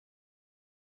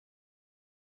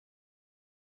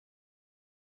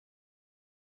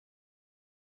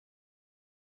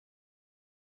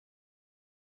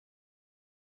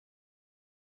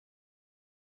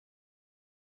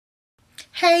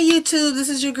Hey YouTube, this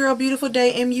is your girl Beautiful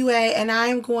Day MUA, and I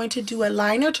am going to do a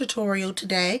liner tutorial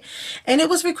today, and it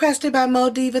was requested by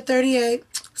MoDiva38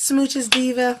 Smooches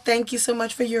Diva. Thank you so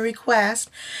much for your request.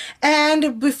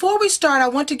 And before we start, I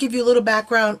want to give you a little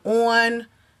background on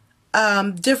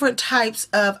different types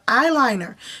of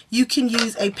eyeliner. You can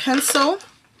use a pencil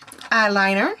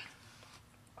eyeliner.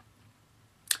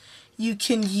 You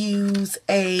can use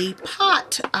a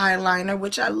pot eyeliner,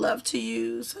 which I love to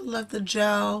use. I love the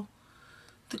gel,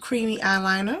 the creamy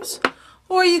eyeliners,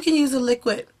 or you can use a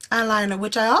liquid eyeliner,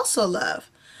 which I also love.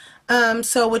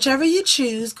 So whichever you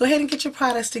choose, go ahead and get your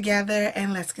products together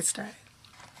and let's get started.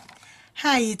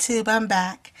 Hi YouTube, I'm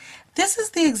back. This is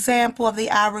the example of the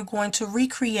eye we're going to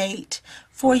recreate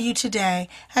for you today.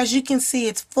 As you can see,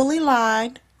 it's fully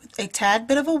lined with a tad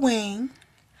bit of a wing,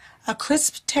 a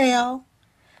crisp tail,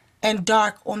 and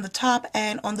dark on the top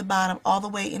and on the bottom all the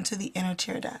way into the inner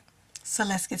tear duct. So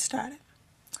let's get started.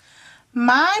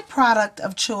 My product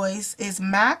of choice is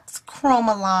Max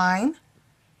Chromaline,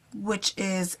 which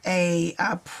is a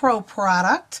pro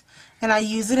product, and I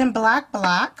use it in black,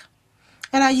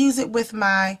 and I use it with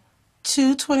my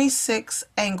 226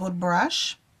 angled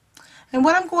brush. And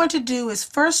what I'm going to do is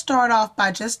first start off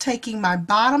by just taking my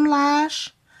bottom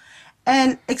lash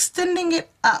and extending it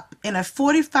up in a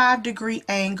 45-degree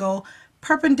angle,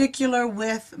 perpendicular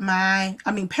with my,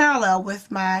 parallel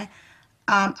with my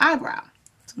eyebrow.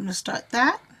 So I'm going to start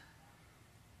that.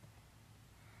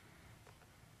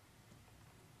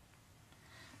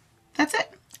 That's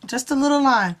it. Just a little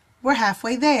line. We're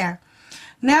halfway there.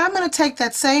 Now I'm going to take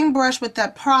that same brush with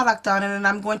that product on it, and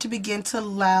I'm going to begin to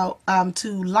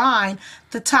line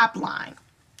the top line.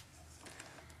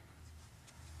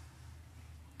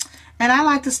 And I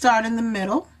like to start in the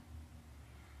middle.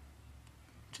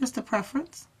 Just a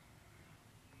preference.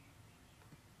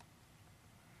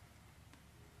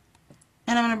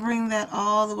 And I'm going to bring that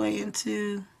all the way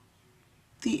into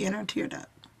the inner tear duct,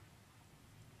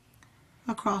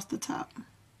 across the top.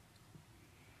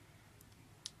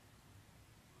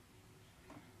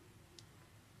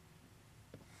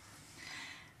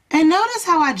 And notice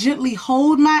how I gently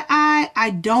hold my eye.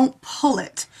 I don't pull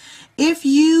it. If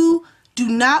you do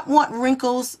not want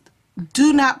wrinkles,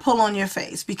 do not pull on your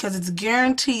face, because it's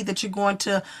guaranteed that you're going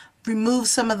to remove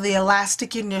some of the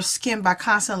elastic in your skin by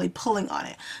constantly pulling on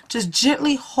it. Just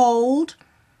gently hold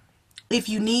if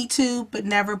you need to, but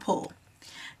never pull.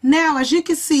 Now, as you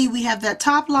can see, we have that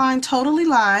top line totally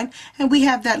lined, and we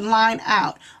have that line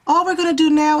out. All we're going to do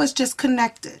now is just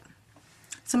connect it.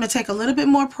 So I'm going to take a little bit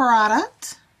more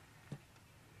product.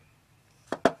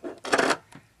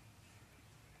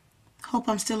 Hope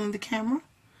I'm still in the camera.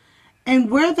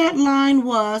 And where that line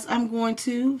was, I'm going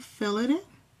to fill it in.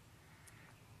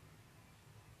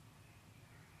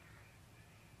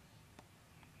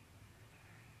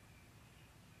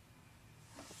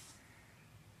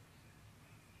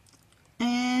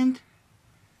 And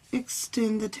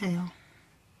extend the tail.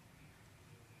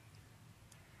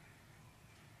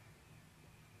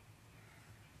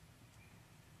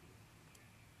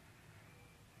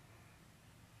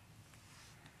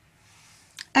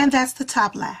 And that's the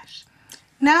top lash.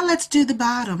 Now let's do the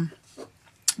bottom.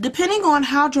 Depending on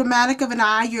how dramatic of an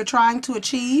eye you're trying to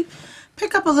achieve,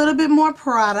 pick up a little bit more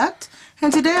product.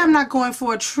 And today I'm not going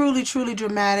for a truly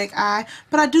dramatic eye,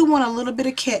 but I do want a little bit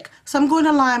of kick. So I'm going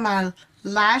to line my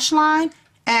lash line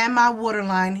and my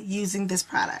waterline using this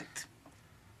product.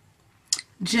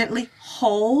 Gently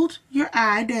hold your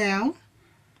eye down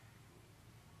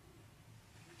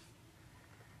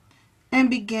and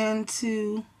begin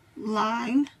to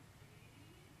line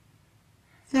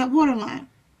that waterline.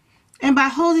 And by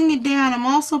holding it down, I'm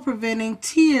also preventing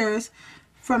tears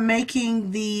from making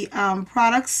the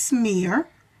product smear,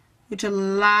 which a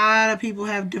lot of people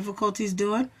have difficulties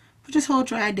doing. But just hold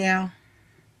your eye down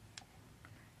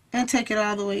and take it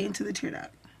all the way into the tear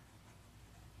duct.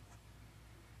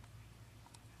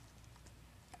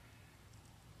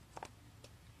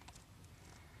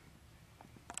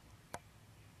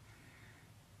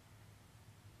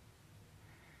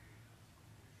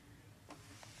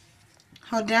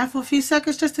 Hold down for a few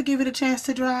seconds just to give it a chance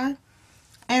to dry,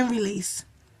 and release.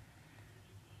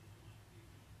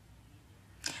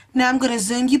 Now I'm going to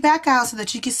zoom you back out so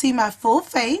that you can see my full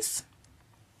face.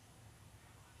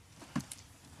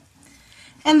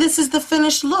 And this is the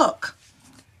finished look.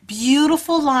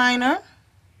 Beautiful liner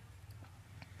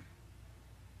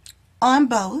on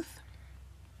both.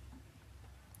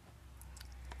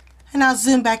 And I'll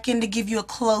zoom back in to give you a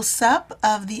close-up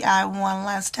of the eye one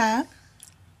last time.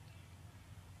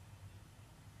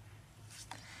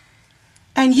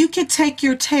 And you can take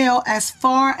your tail as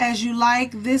far as you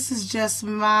like. This is just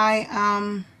my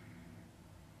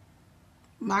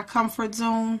my comfort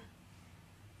zone.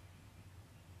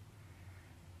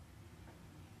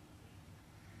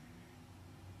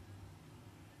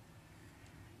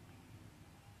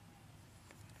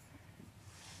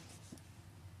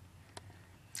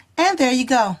 And there you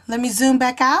go. Let me zoom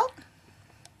back out.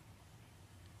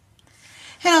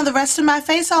 And on the rest of my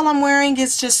face, all I'm wearing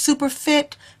is just Super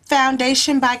Fit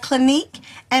foundation by Clinique.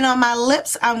 And on my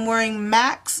lips, I'm wearing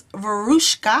Max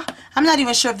Verushka. I'm not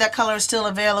even sure if that color is still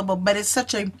available, but it's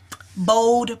such a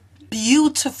bold,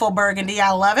 beautiful burgundy.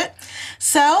 I love it.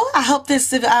 So I hope this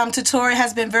tutorial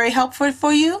has been very helpful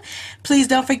for you. Please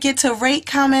don't forget to rate,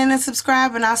 comment, and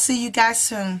subscribe, and I'll see you guys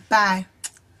soon. Bye.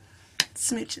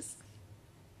 Smooches.